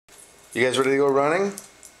You guys ready to go running?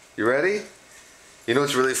 You ready? You know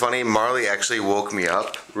what's really funny? Marley actually woke me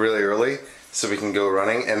up really early so we can go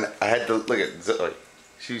running, and I had to look at Zoe.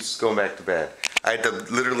 She's going back to bed. I had to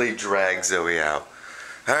literally drag Zoe out.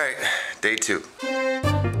 All right, day 2.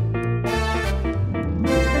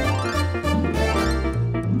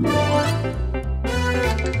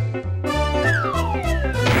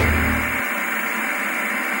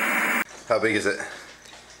 How big is it?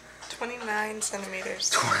 29 centimeters.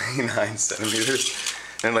 29 centimeters?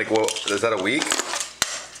 And like, well, is that a week?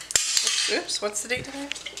 Oops, what's the date today?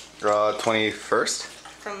 21st?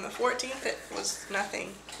 From the 14th it was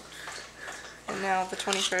nothing. And now the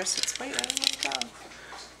 21st it's, wait, oh my god.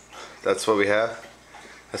 That's what we have?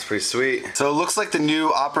 That's pretty sweet. So it looks like the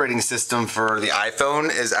new operating system for the iPhone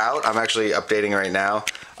is out. I'm actually updating right now.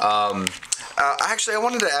 Actually, I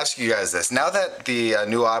wanted to ask you guys this. Now that the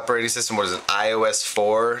new operating system, what is it, iOS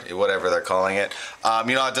 4, whatever they're calling it,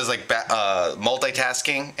 you know, it does like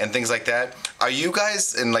multitasking and things like that. Are you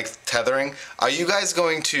guys, and like tethering, are you guys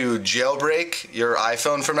going to jailbreak your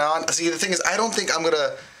iPhone from now on? See, the thing is, I don't think I'm going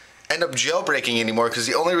to end up jailbreaking anymore, because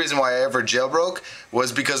the only reason why I ever jailbroke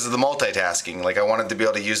was because of the multitasking. Like, I wanted to be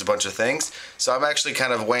able to use a bunch of things, so I'm actually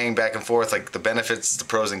kind of weighing back and forth like the benefits, the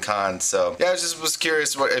pros and cons. So yeah, I was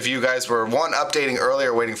curious if you guys were updating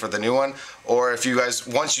earlier, waiting for the new one, or if you guys,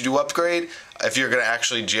 once you do upgrade, if you're gonna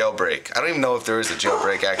actually jailbreak. I don't even know if there is a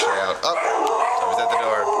jailbreak actually out. Oh, someone's at the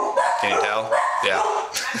door. Can you tell? Yeah.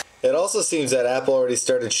 It also seems that Apple already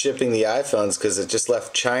started shipping the iPhones, because it just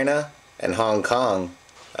left China and Hong Kong.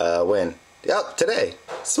 When? Yep, today.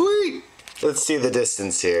 Sweet! Let's see the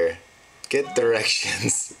distance here. Get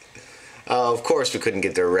directions. Oh, of course we couldn't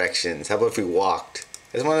get directions. How about if we walked?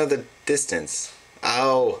 I just wanted the distance.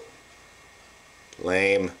 Oh.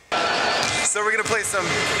 Lame. So we're gonna play some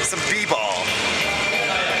b-ball.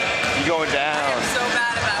 You going down. I am so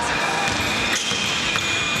bad at basketball.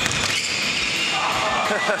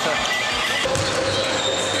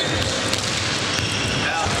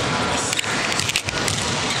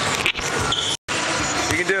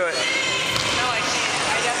 You can do it. No, I can't.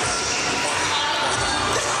 I definitely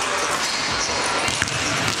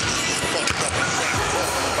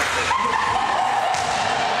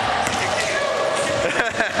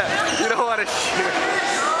You don't want to shoot.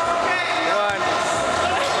 Come on.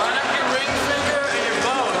 Line up your ring finger and your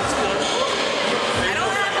bones. I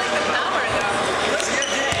don't have like the power though. Let's get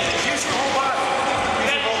this. Use your whole body.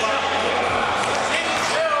 Use your whole body.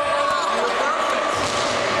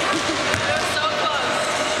 That was so close.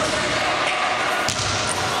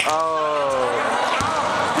 Oh.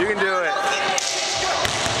 You can do it.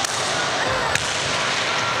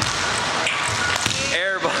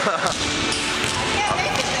 Air ball. I can't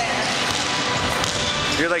make it there.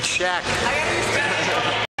 You're like Shaq. I gotta use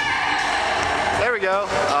that. There we go.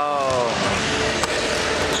 Oh.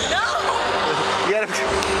 No! You gotta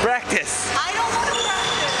practice. I don't want to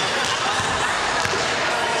practice.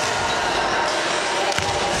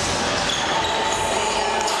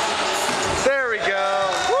 There we go.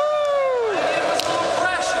 Woo!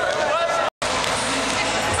 Pressure. It was.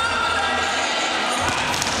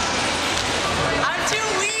 I'm too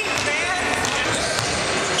weak, man.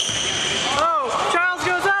 Oh, Charles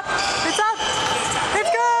goes up. It's up. It's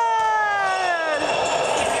good.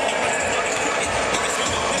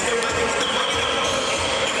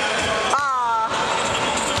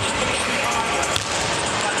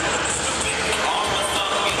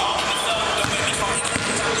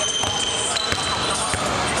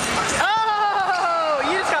 Oh,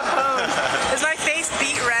 you just got pwned. Is my face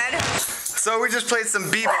beat red? So we just played some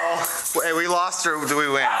b-ball. Hey, we lost or did we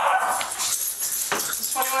win?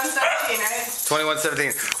 It's 21-17, right?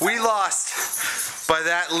 21-17. We lost by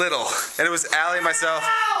that little. And it was Allie and myself.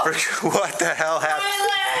 What the hell happened? My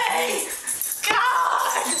leg!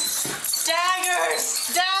 God!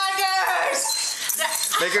 Daggers! Daggers!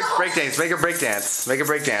 Make her break dance. Make her break dance. Make her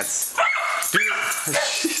break dance.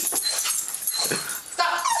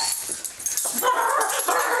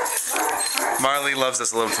 Marley loves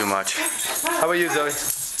us a little too much. How about you, Zoe?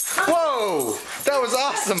 Whoa! That was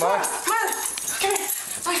awesome, Mark. Marley, come here.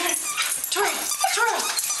 Charles!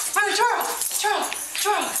 Marley,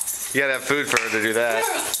 Charles! You gotta have food for her to do that.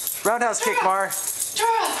 Roundhouse kick, Mar.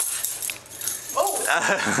 Charles! Oh!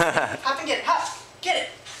 Hop and get it. Hop. Get it.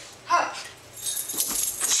 Hop.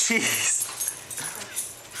 Jeez.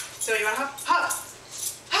 So you wanna hop? Hop.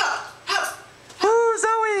 Hop. Hop. Woo,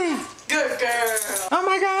 Zoe! Good girl. Oh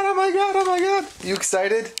my god, oh my god, oh my god. You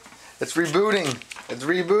excited? It's rebooting. It's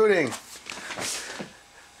rebooting.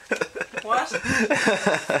 What?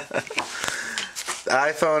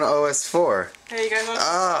 iPhone OS 4. Hey, you guys want?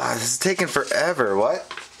 Ah, this is taking forever. What?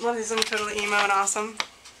 What is him totally emo and awesome?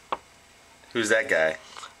 Who's that guy?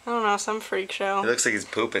 I don't know, some freak show. He looks like he's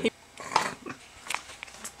pooping.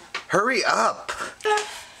 Hurry up!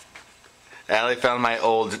 Allie found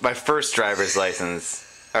my first driver's license.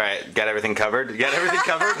 Alright, got everything covered? You got everything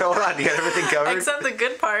covered? Hold on, you got everything covered? Except the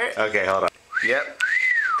good part. Okay, hold on. Yep,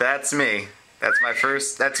 that's me. That's my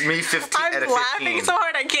first, that's me 15 I'm at a 15. laughing so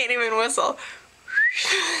hard I can't even whistle.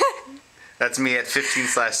 That's me at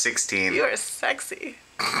 15/16. You are sexy.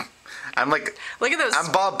 I'm like, look at those.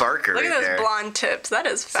 I'm Bob Barker Look right at those there. blonde tips. That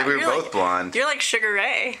is fat. See, we were both like, blonde. You're like Sugar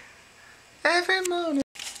Ray. Every morning.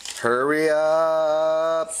 Hurry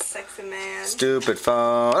up. Sexy man. Stupid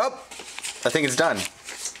phone. Oh, I think it's done.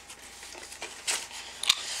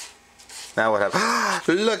 Now what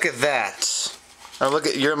happened? Look at that. Oh, look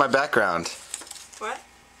at, you're in my background. What?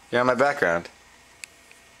 You're in my background.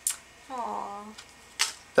 Aww.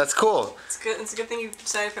 That's cool. It's good. It's a good thing you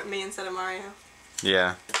decided to put me instead of Mario.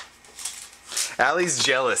 Yeah. Allie's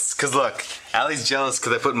jealous, cause look, Allie's jealous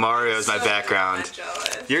cause I put Mario as my background. Not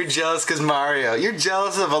jealous. You're jealous cause Mario. You're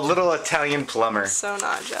jealous of a little Italian plumber. So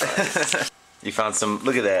not jealous. You found some.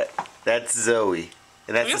 Look at that. That's Zoe.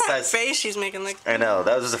 And that's Look the at that size. face she's making. Like. I know.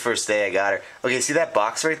 That was the first day I got her. Okay, see that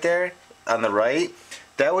box right there on the right?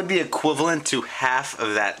 That would be equivalent to half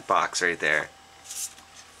of that box right there.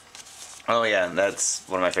 Oh yeah, that's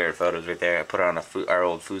one of my favorite photos right there. I put it on our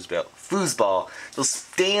old foosball. Those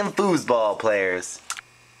damn foosball players.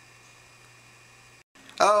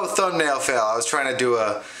 Oh, thumbnail fail. I was trying to do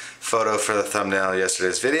a photo for the thumbnail of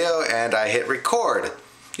yesterday's video and I hit record.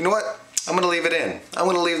 You know what? I'm gonna leave it in. I'm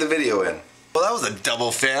gonna leave the video in. Well, that was a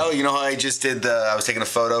double fail. You know how I just did I was taking a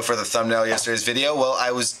photo for the thumbnail of yesterday's video? Well,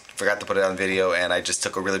 forgot to put it on video and I just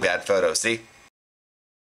took a really bad photo. See?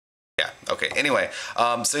 Yeah, okay. Anyway,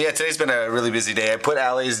 so yeah, today's been a really busy day. I put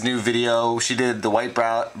Allie's new video. She did the white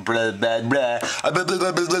bread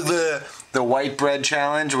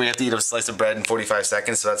challenge where you have to eat a slice of bread in 45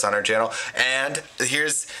 seconds, so that's on her channel. And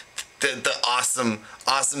here's the awesome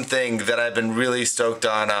thing that I've been really stoked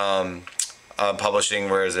on publishing.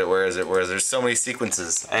 Where is it? There's so many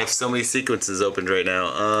sequences. I have so many sequences opened right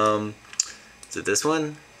now. Is it this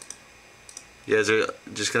one? You guys are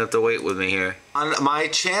just gonna have to wait with me here. On my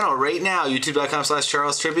channel right now,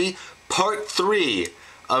 youtube.com/CharlesTribby, part 3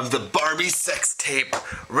 of the Barbie sex tape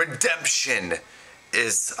redemption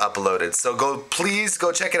is uploaded. So please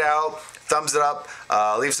go check it out, thumbs it up,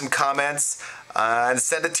 leave some comments, and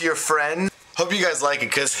send it to your friend. Hope you guys like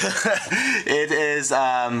it, cause it is,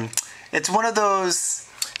 it's one of those,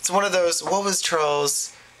 what was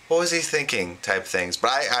Charles? What was he thinking type things. But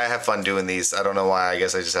I have fun doing these. I don't know why. I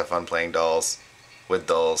guess I just have fun playing dolls. With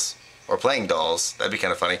dolls. Or playing dolls. That'd be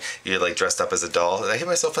kind of funny. You're like dressed up as a doll. Did I hit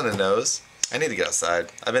myself in the nose? I need to get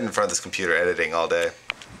outside. I've been in front of this computer editing all day.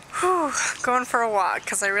 Whew, going for a walk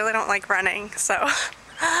because I really don't like running. So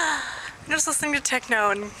I'm just listening to techno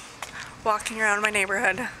and walking around my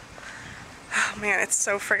neighborhood. Oh man, it's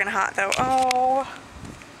so friggin' hot though. Oh.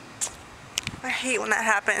 I hate when that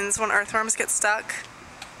happens, when earthworms get stuck.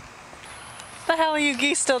 What the hell are you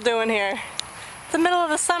geese still doing here? It's the middle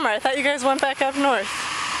of the summer. I thought you guys went back up north.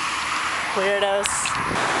 Weirdos.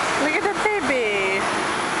 Look at the baby.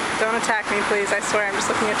 Don't attack me, please. I swear, I'm just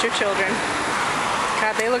looking at your children.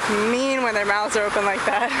 God, they look mean when their mouths are open like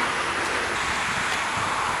that.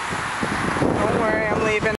 Don't worry, I'm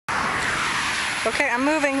leaving. Okay, I'm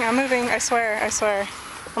moving. I swear.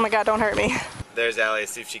 Oh my God, don't hurt me. There's Allie.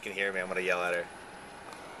 See if she can hear me. I'm gonna yell at her.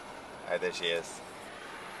 Alright, there she is.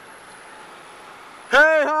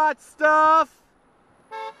 Hey, hot stuff!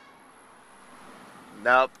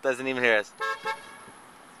 Nope, doesn't even hear us.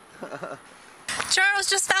 Charles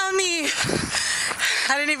just found me!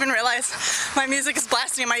 I didn't even realize my music is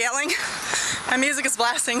blasting. Am I yelling? My music is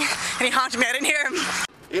blasting and he honked me. I didn't hear him.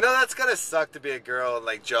 You know, that's gonna suck to be a girl and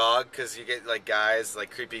like jog, because you get like guys,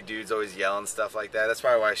 like creepy dudes always yelling stuff like that. That's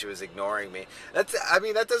probably why she was ignoring me. I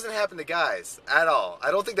mean, that doesn't happen to guys at all.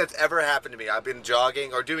 I don't think that's ever happened to me. I've been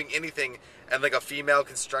jogging or doing anything and like a female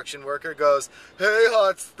construction worker goes, "Hey,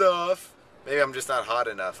 hot stuff." Maybe I'm just not hot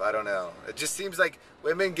enough. I don't know. It just seems like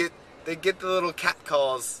women get the little cat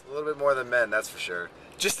calls a little bit more than men, that's for sure.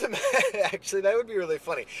 Just imagine, actually, that would be really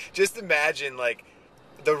funny. Just imagine like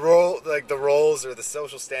the roles or the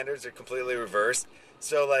social standards are completely reversed.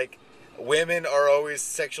 So like women are always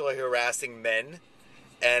sexually harassing men,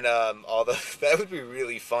 and that would be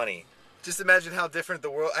really funny. Just imagine how different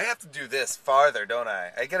the world. I have to do this farther, don't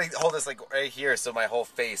I? I gotta hold this like right here so my whole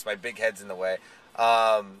face, my big head's in the way,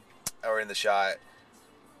 or in the shot.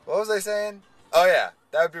 What was I saying? Oh yeah,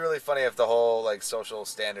 that would be really funny if the whole like social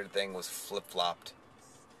standard thing was flip-flopped.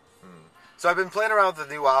 So I've been playing around with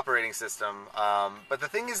the new operating system, but the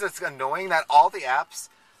thing is, it's annoying that all the apps,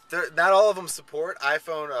 not all of them support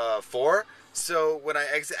iPhone 4. So when I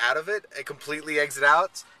exit out of it, it completely exit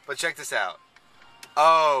out. But check this out.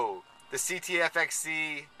 Oh, the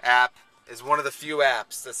CTFXC app is one of the few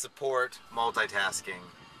apps that support multitasking.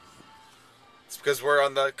 It's because we're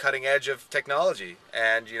on the cutting edge of technology,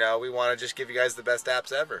 and you know, we want to just give you guys the best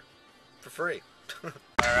apps ever for free. All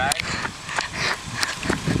right.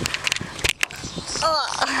 You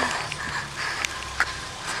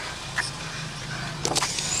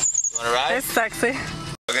want to ride? It's sexy.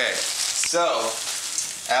 Okay, so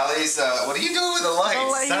Allie's, what are you doing with the lights? The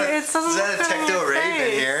light, is that a techno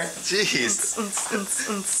rave in here? Jeez.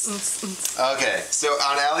 Okay, so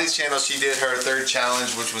on Allie's channel, she did her third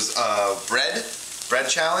challenge, which was bread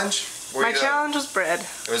challenge. My challenge was bread.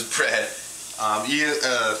 It was bread. You eat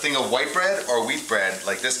a thing of white bread or wheat bread,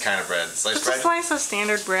 like this kind of bread, sliced bread. Just a slice of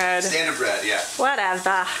standard bread. Standard bread, yeah.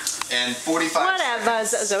 Whatever. And 45. Whatever.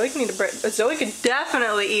 Zoe can eat a bread. Zoe could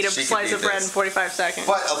definitely eat a slice of bread in 45 seconds.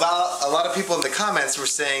 But a lot of people in the comments were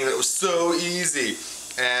saying that it was so easy,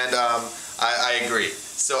 and I agree.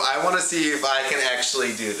 So I want to see if I can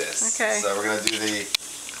actually do this. Okay. So we're gonna do the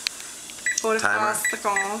 45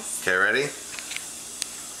 seconds. Okay, ready?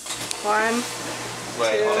 1.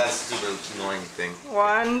 Wait, two, that's stupid annoying thing.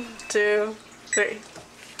 1, 2, 3.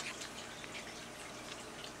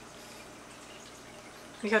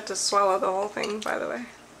 You have to swallow the whole thing, by the way.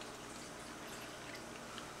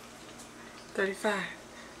 35,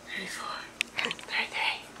 34,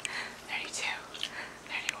 33, 32,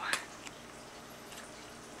 31.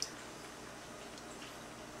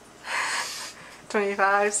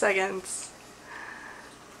 25 seconds.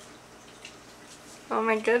 Oh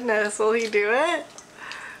my goodness, will he do it?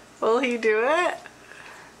 Will he do it?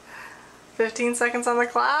 15 seconds on the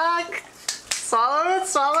clock. Swallow it,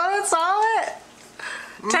 swallow it, swallow it.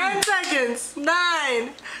 10 seconds.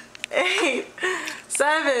 9, 8,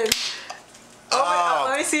 7. Oh,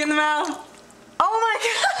 let me see in the mouth. Oh my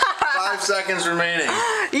god. 5 seconds remaining.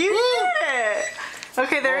 You did it.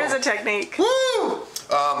 Okay, there is a technique. Woo!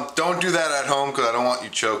 Don't do that at home because I don't want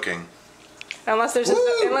you choking. Unless there's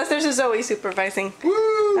a Zoe supervising.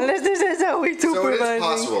 Woo! Unless there's a Zoe supervising. So it is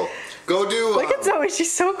possible. Go do. Look at Zoe.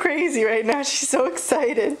 She's so crazy right now. She's so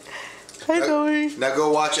excited. Hi, Zoe. Now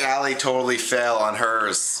go watch Allie totally fail on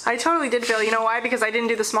hers. I totally did fail. You know why? Because I didn't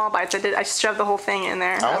do the small bites. I shoved the whole thing in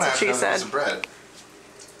there. That's what she said. Some bread.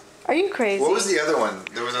 Are you crazy? What was the other one?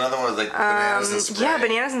 There was another one with like bananas and Sprite. Yeah,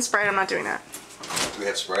 bananas and Sprite. I'm not doing that. Do we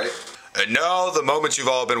have Sprite? And now the moment you've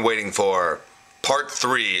all been waiting for. Part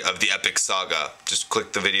 3 of the epic saga. Just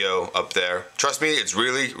click the video up there. Trust me, it's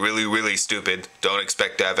really, really, really stupid. Don't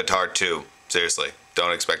expect Avatar 2. Seriously,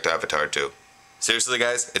 don't expect Avatar 2. Seriously,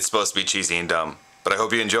 guys, it's supposed to be cheesy and dumb. But I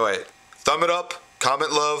hope you enjoy it. Thumb it up,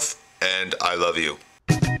 comment love, and I love you.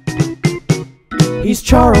 He's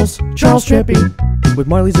Charles Trippy, with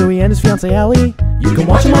Marley, Zoe, and his fiancée Allie. You can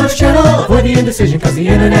watch him on his channel, avoid the indecision, cause the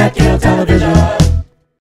internet killed television.